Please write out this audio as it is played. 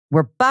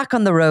We're back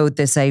on the road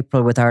this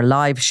April with our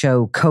live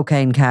show,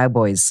 Cocaine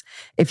Cowboys.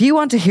 If you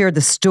want to hear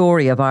the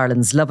story of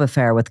Ireland's love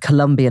affair with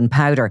Colombian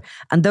powder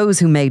and those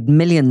who made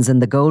millions in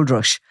the gold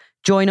rush,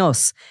 join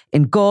us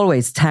in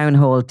Galway's Town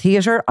Hall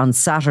Theatre on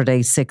Saturday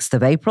 6th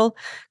of April,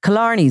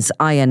 Killarney's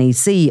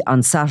INEC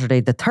on Saturday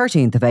the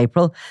 13th of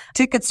April.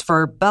 Tickets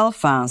for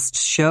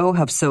Belfast's show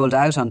have sold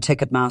out on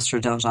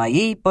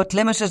ticketmaster.ie, but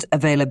limited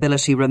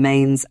availability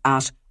remains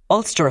at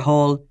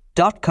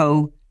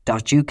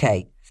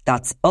ulsterhall.co.uk.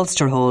 That's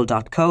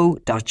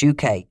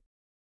ulsterhall.co.uk.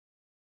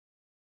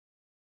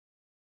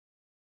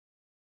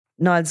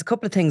 Now, there's a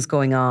couple of things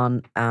going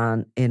on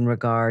in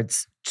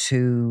regards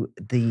to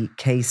the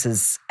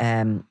cases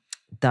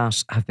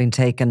that have been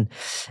taken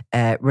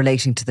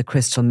relating to the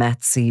crystal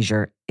meth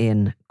seizure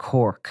in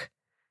Cork.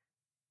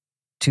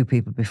 2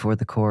 people before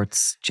the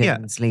courts,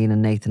 James Leen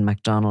and Nathan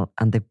McDonnell,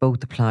 and they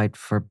both applied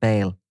for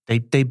bail.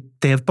 They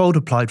have both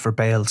applied for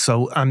bail.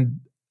 So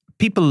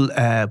people,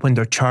 when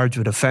they're charged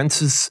with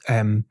offences,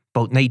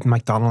 both Nathan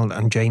McDonnell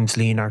and James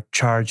Leen are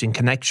charged in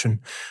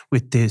connection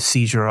with the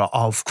seizure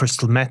of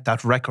crystal meth,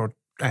 that record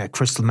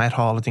crystal meth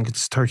haul. I think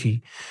it's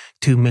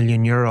 32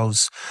 million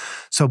euros.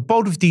 So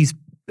both of these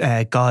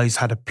guys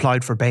had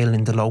applied for bail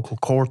in the local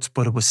courts,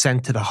 but it was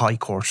sent to the High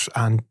Court.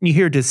 And you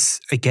hear this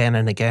again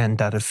and again,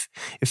 that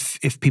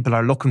if people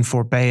are looking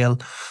for bail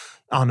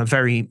on a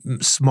very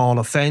small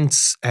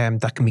offence,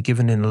 that can be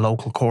given in the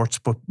local courts,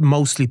 but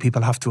mostly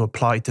people have to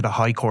apply to the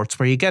High Courts,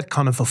 where you get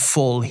kind of a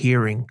full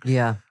hearing.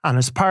 Yeah. And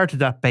as part of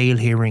that bail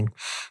hearing,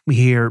 we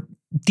hear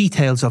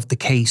details of the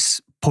case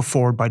put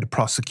forward by the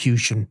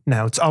prosecution.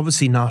 Now, it's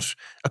obviously not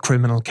a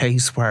criminal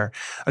case where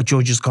a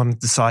judge is going to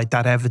decide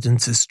that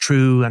evidence is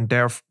true and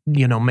therefore,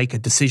 make a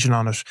decision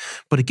on it.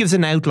 But it gives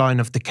an outline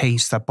of the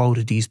case that both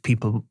of these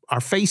people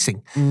are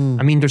facing.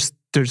 I mean, there's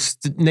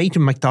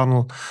Nathan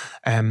McDonnell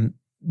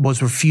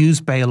was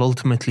refused bail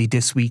ultimately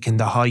this week in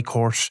the High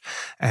Court.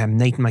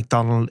 Nathan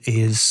McDonnell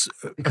is...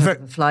 Because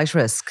of the flight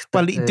risk.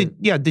 Well,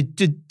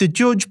 the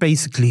judge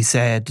basically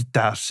said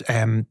that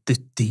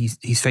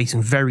he's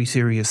facing very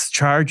serious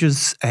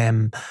charges,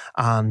 and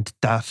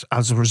that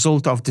as a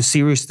result of the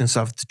seriousness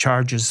of the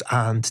charges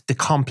and the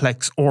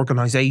complex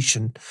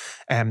organisation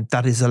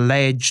that is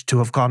alleged to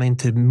have gone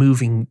into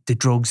moving the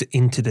drugs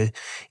into the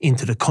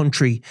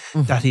country,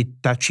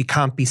 that she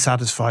can't be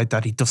satisfied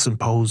that he doesn't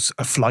pose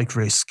a flight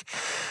risk.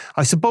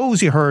 I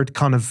suppose you heard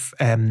kind of,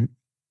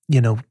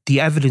 the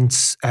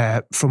evidence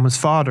from his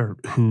father,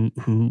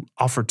 who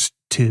offered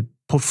to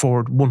put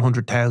forward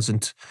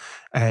 100,000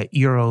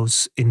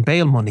 euros in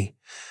bail money.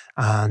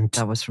 And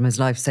that was from his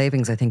life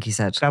savings, I think he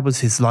said. That was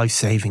his life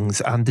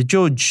savings. And the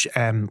judge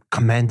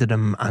commended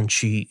him, and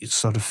she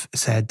sort of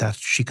said that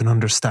she can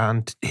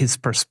understand his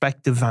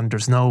perspective, and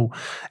there's no,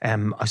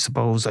 I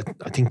suppose, I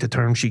think the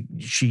term she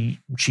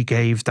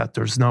gave, that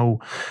there's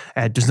no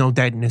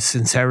doubt in his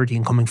sincerity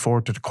in coming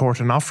forward to the court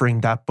and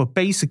offering that. But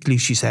basically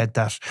she said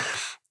that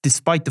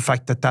despite the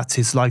fact that that's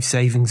his life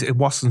savings, it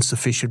wasn't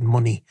sufficient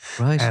money.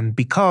 Right.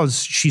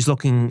 Because she's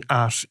looking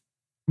at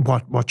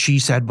what she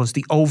said was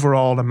the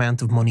overall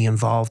amount of money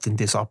involved in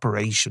this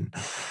operation.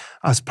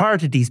 As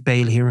part of these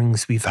bail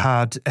hearings we've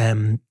had,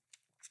 and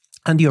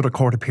the other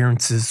court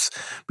appearances,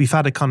 we've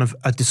had a kind of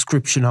a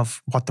description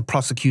of what the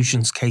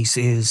prosecution's case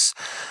is.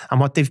 And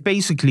what they've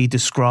basically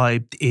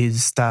described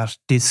is that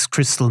this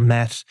crystal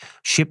meth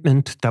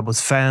shipment that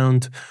was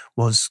found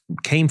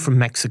came from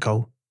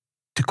Mexico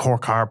to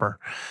Cork Harbour.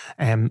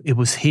 It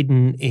was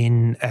hidden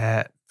in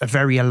a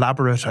very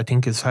elaborate, I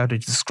think is how they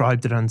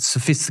described it, and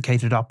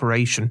sophisticated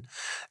operation.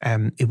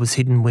 It was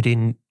hidden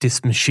within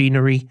this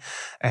machinery,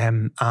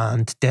 and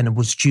then it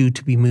was due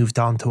to be moved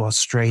on to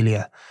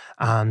Australia.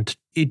 And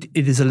it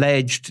is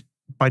alleged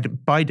by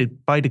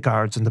the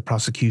guards and the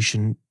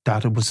prosecution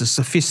that it was a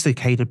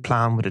sophisticated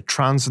plan with a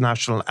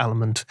transnational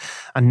element,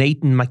 and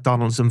Nathan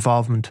McDonnell's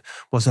involvement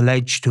was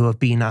alleged to have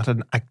been at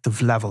an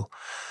active level.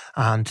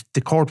 And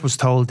the court was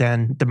told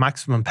then the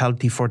maximum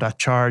penalty for that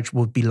charge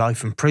would be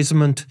life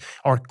imprisonment,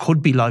 or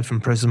could be life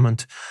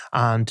imprisonment.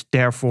 And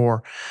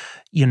therefore,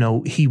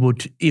 he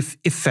would, if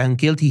found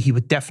guilty, he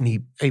would definitely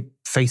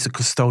face a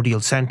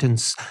custodial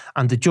sentence.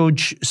 And the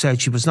judge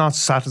said she was not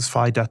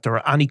satisfied that there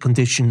were any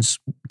conditions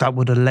that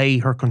would allay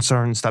her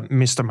concerns that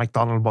Mr.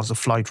 McDonnell was a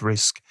flight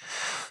risk.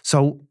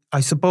 So I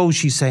suppose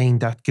she's saying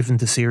that given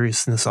the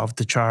seriousness of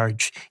the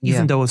charge,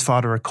 even though his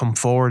father had come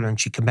forward and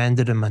she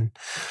commended him, and,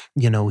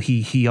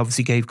 he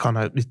obviously gave kind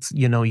of,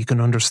 you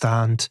can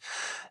understand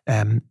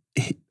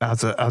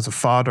as a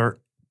father,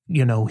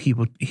 he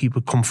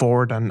would come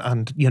forward and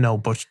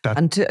but that.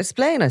 And to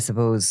explain, I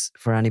suppose,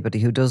 for anybody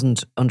who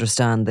doesn't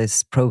understand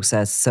this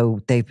process,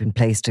 so they've been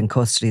placed in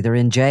custody, they're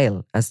in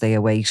jail as they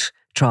await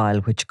trial,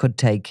 which could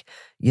take,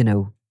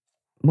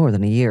 more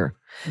than a year.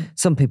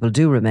 Some people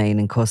do remain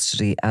in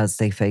custody as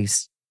they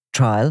face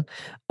trial.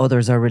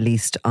 Others are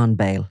released on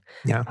bail.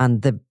 Yeah.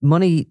 And the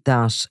money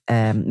that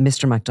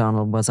Mr.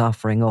 McDonnell was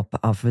offering up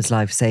of his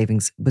life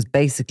savings was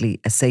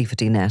basically a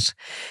safety net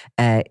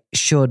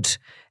should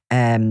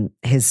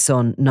his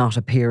son not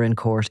appear in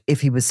court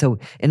if he was so.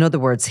 In other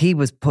words, he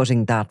was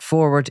putting that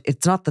forward.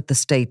 It's not that the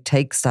state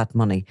takes that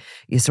money;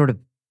 you sort of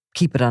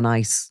keep it on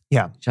ice,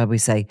 shall we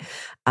say?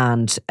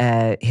 And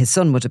his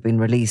son would have been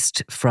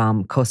released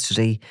from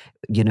custody,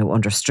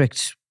 under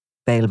strict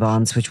bail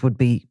bonds, which would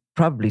be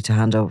probably to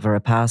hand over a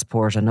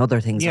passport and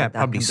other things like that.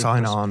 Yeah, probably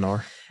sign on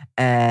or.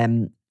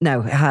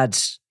 Now, had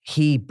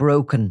he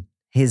broken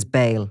his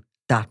bail,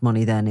 that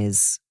money then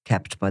is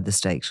kept by the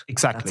state.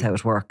 Exactly. That's how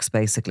it works,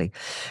 basically.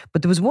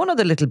 But there was one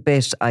other little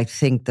bit, I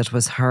think, that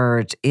was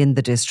heard in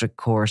the district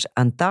court,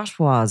 and that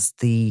was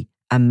the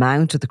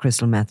amount of the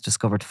crystal meth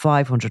discovered,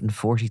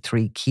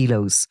 543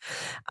 kilos.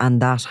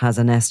 And that has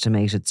an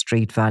estimated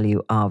street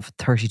value of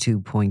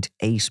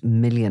 €32.8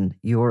 million.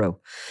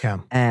 Yeah.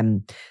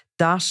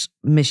 That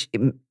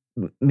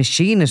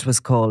machine, it was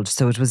called.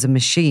 So it was a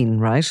machine,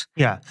 right?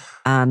 Yeah.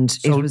 And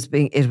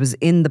it was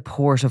in the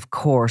port of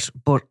Cork,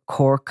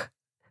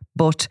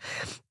 but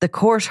the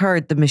court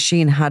heard the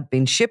machine had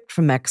been shipped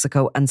from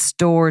Mexico and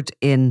stored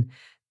in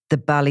the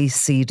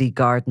Ballyseedy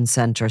Garden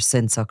Centre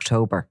since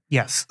October.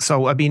 Yes.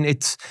 So, I mean,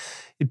 it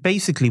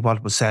basically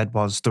what was said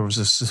was there was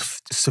a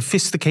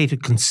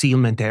sophisticated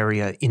concealment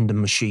area in the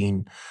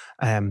machine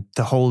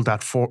to hold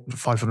that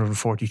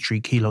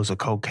 543 kilos of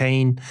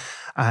cocaine,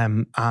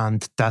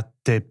 and that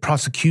the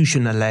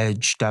prosecution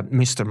alleged that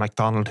Mr.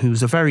 McDonnell,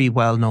 who's a very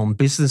well-known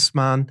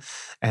businessman,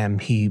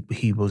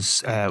 he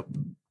was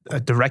a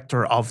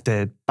director of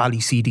the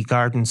Ballyseedy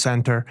Garden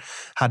Centre,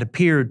 had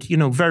appeared,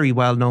 very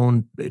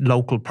well-known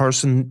local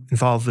person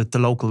involved with the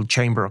local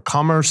Chamber of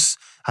Commerce,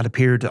 had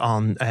appeared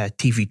on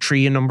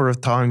TV3 a number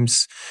of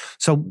times.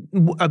 So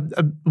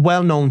a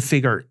well-known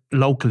figure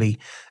locally,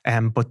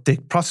 but the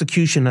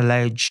prosecution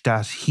alleged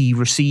that he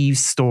received,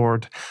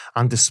 stored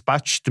and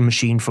dispatched the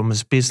machine from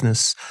his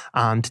business,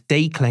 and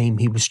they claim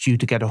he was due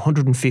to get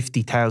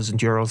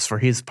 €150,000 for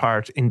his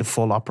part in the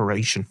full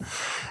operation.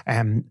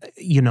 And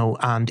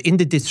in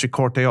the district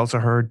court they also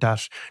heard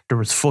that there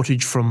was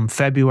footage from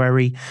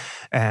February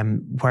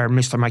where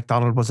Mr.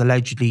 McDonnell was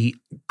allegedly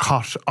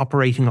caught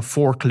operating a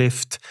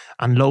forklift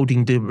and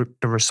loading the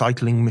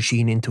recycling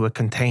machine into a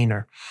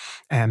container.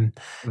 It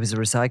was a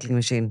recycling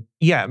machine?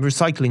 Yeah,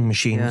 recycling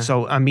machine. Yeah.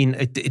 So, I mean,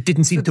 it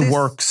didn't seem to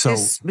work. So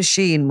this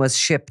machine was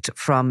shipped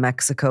from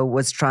Mexico,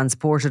 was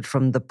transported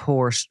from the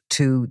port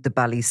to the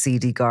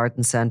Ballyseedy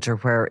Garden Centre,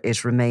 where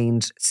it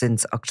remained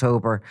since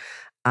October,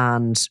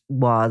 and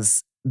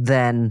was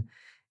then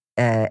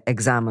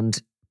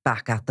examined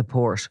back at the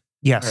port.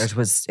 Yes. Where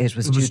it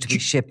was due to be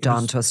shipped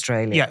on to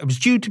Australia. Yeah, it was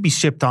due to be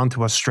shipped on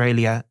to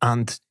Australia,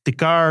 and the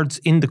guards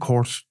in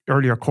the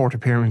earlier court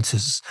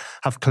appearances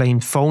have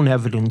claimed phone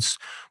evidence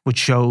which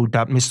showed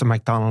that Mr.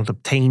 McDonnell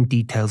obtained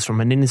details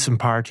from an innocent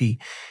party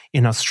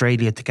in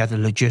Australia to get a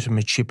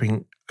legitimate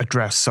shipping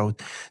address. So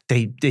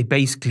they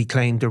basically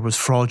claimed there was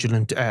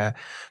fraudulent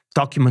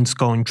documents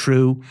going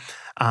through,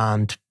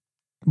 and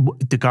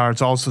the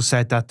guards also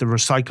said that the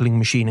recycling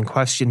machine in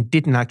question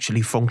didn't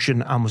actually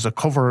function and was a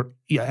cover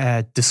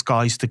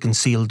disguise to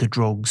conceal the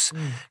drugs.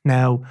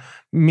 Now,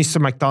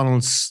 Mr.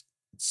 McDonnell's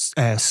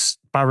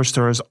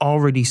barrister has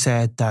already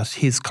said that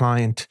his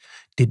client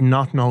did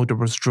not know there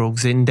was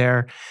drugs in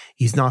there.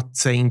 He's not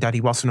saying that he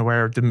wasn't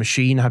aware the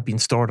machine had been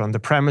stored on the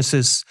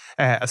premises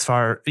as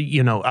far,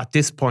 at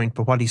this point.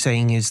 But what he's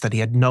saying is that he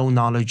had no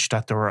knowledge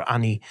that there were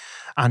any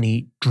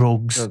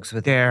drugs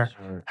there.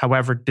 Sure.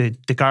 However,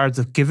 the guards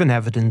have given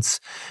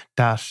evidence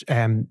that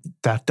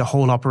that the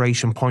whole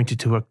operation pointed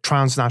to a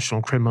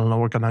transnational criminal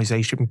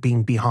organisation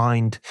being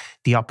behind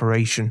the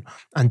operation,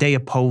 and they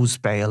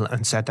opposed bail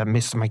and said that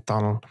Mr.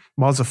 McDonnell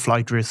was a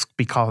flight risk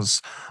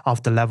because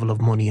of the level of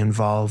money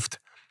involved.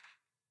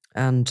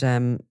 And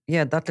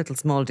that little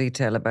small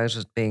detail about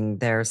it being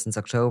there since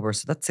October.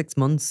 So that's 6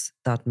 months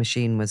that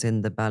machine was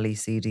in the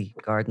Ballyseedy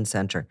Garden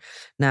Centre.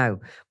 Now,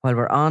 while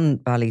we're on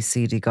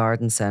Ballyseedy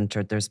Garden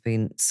Centre, there's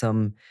been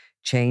some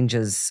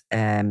changes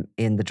in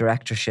the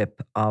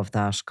directorship of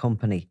that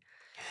company.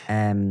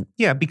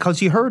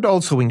 Because you heard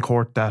also in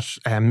court that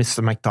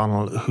Mr.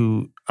 McDonnell,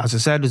 who, as I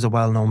said, is a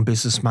well-known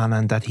businessman,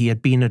 and that he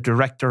had been a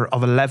director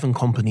of 11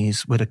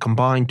 companies with a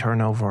combined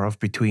turnover of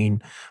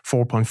between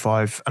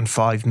 4.5 and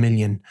 5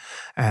 million.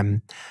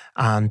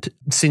 And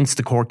since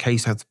the court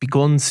case has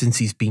begun, since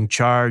he's been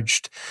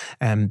charged,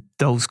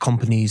 those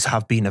companies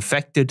have been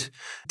affected.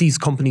 These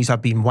companies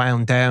have been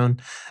wound down,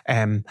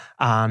 and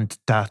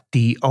that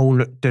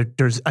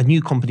there's a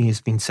new company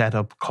has been set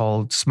up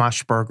called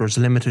Smash Burgers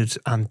Limited,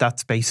 and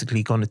that's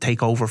basically going to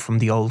take over from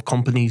the old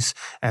companies.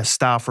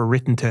 Staff are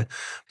written to.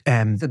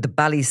 So the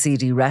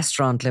Ballyseedy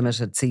Restaurant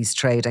Limited ceased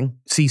trading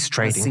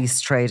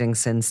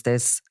since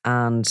this,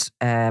 and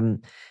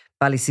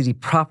Ballyseedy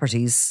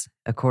Properties,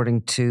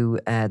 according to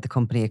the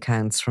company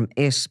accounts from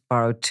it,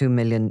 borrowed €2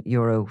 million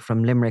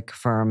from Limerick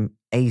firm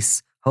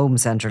Ace Home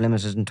Centre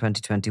Limited in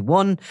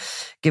 2021,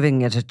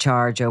 giving it a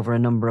charge over a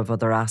number of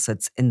other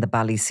assets in the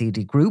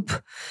Ballyseedy group.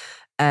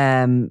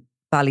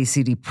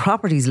 Ballyseedy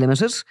Properties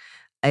Limited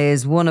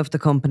is one of the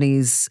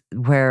companies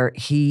where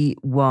he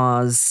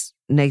was,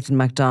 Nathan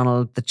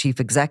McDonnell, the chief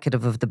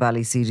executive of the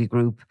Ballyseedy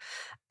group,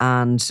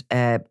 and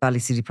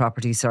Ballycity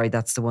Property, sorry,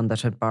 that's the one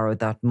that had borrowed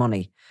that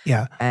money.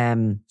 Yeah.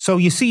 So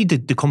you see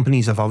that the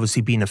companies have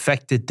obviously been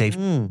affected.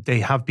 They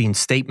have been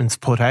statements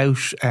put out,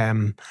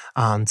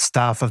 and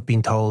staff have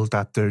been told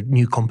that their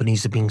new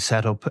companies are being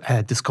set up.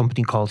 This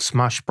company called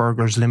Smash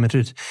Burgers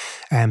Limited.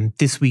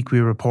 This week we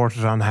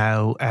reported on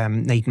how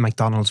Nathan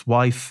McDonnell's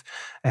wife,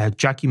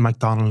 Jackie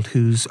McDonnell,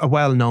 who's a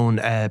well-known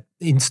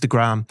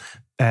Instagram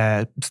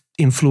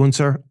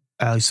influencer,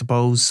 I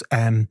suppose,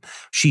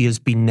 she has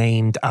been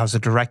named as a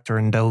director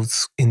in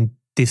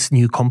this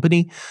new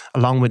company,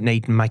 along with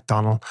Nathan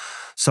McDonnell.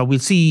 So we'll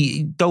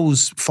see,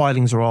 those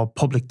filings are all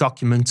public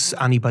documents.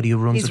 Anybody who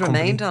runs a company...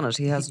 He's remained on it.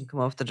 He hasn't come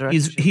off the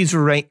directorship. He's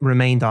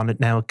remained on it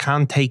now. It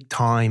can take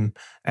time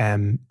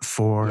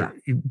for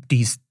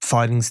these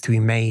filings to be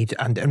made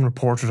and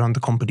reported on the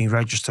company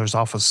register's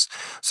office.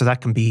 So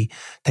that can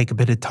take a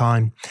bit of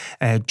time.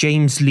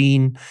 James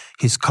Leen,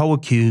 his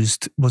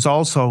co-accused, was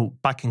also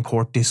back in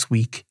court this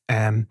week.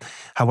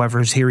 However,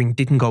 his hearing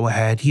didn't go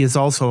ahead. He is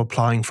also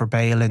applying for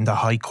bail in the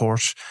High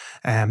Court,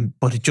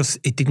 but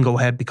it didn't go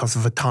ahead because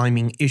of a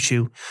timing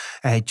issue.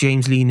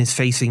 James Leen is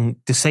facing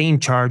the same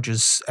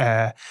charges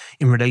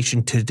in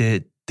relation to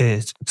the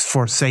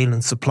for sale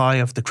and supply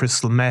of the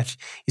crystal meth.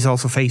 He's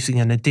also facing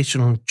an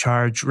additional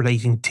charge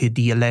relating to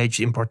the alleged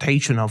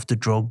importation of the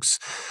drugs.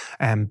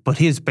 But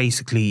his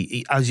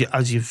basically, as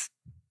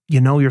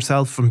you know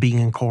yourself from being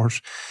in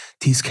court,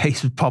 these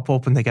cases pop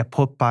up and they get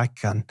put back,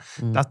 and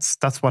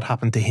that's what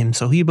happened to him.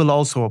 So he will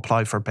also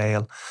apply for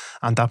bail,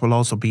 and that will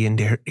also be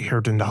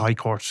heard in the High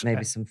Court.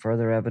 Maybe some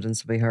further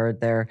evidence will be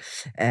heard there.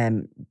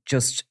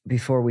 Just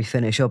before we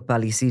finish up,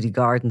 Ballycity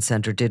Garden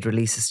Centre did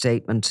release a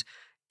statement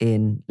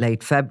in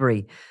late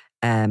February,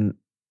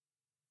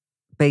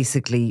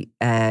 basically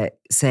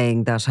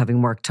saying that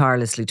having worked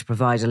tirelessly to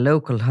provide a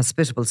local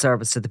hospitable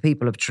service to the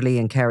people of Tralee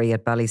and Kerry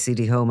at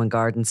Ballycity Home and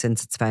Garden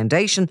since its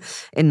foundation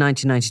in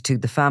 1992,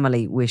 the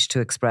family wish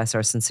to express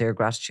our sincere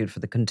gratitude for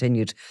the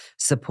continued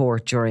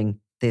support during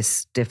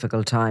this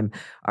difficult time.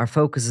 Our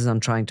focus is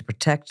on trying to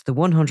protect the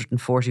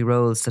 140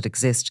 roles that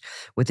exist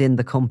within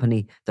the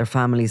company, their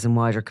families and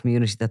wider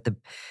community that the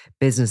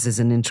business is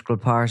an integral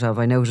part of.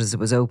 I noticed it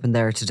was open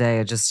there today.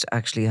 I just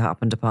actually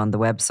happened upon the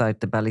website,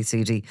 the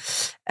Ballycity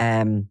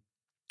Home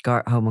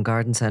and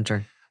Garden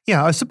Centre.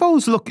 Yeah, I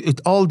suppose, look,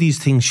 all these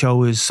things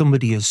show is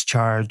somebody is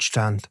charged,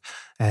 and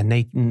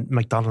Nathan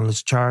McDonnell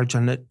is charged,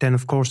 and then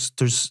of course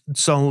there's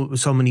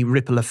so many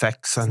ripple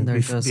effects, and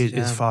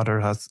his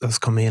father has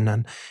come in,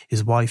 and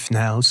his wife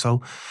now.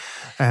 So,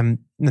 and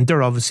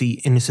they're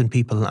obviously innocent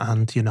people,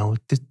 and you know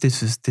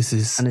this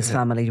is. And his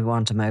family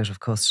want him out of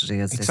custody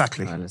as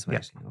exactly. This trial is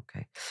waiting. Yeah.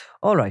 Okay,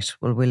 all right.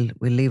 Well, we'll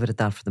leave it at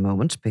that for the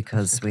moment,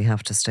 because we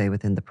have to stay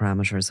within the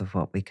parameters of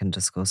what we can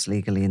discuss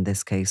legally in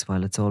this case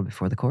while it's all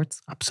before the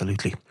courts.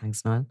 Absolutely.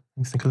 Thanks, Niall.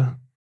 Thanks, Nicola.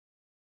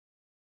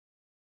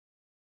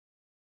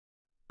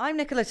 I'm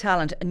Nicola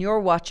Tallant, and you're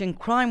watching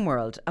Crime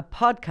World, a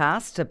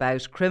podcast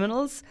about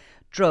criminals,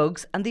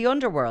 drugs and the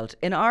underworld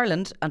in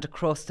Ireland and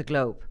across the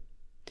globe.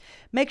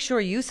 Make sure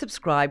you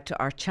subscribe to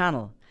our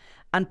channel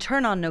and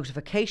turn on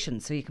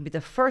notifications so you can be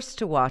the first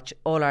to watch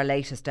all our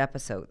latest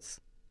episodes.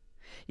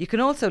 You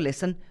can also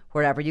listen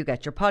wherever you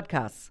get your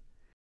podcasts.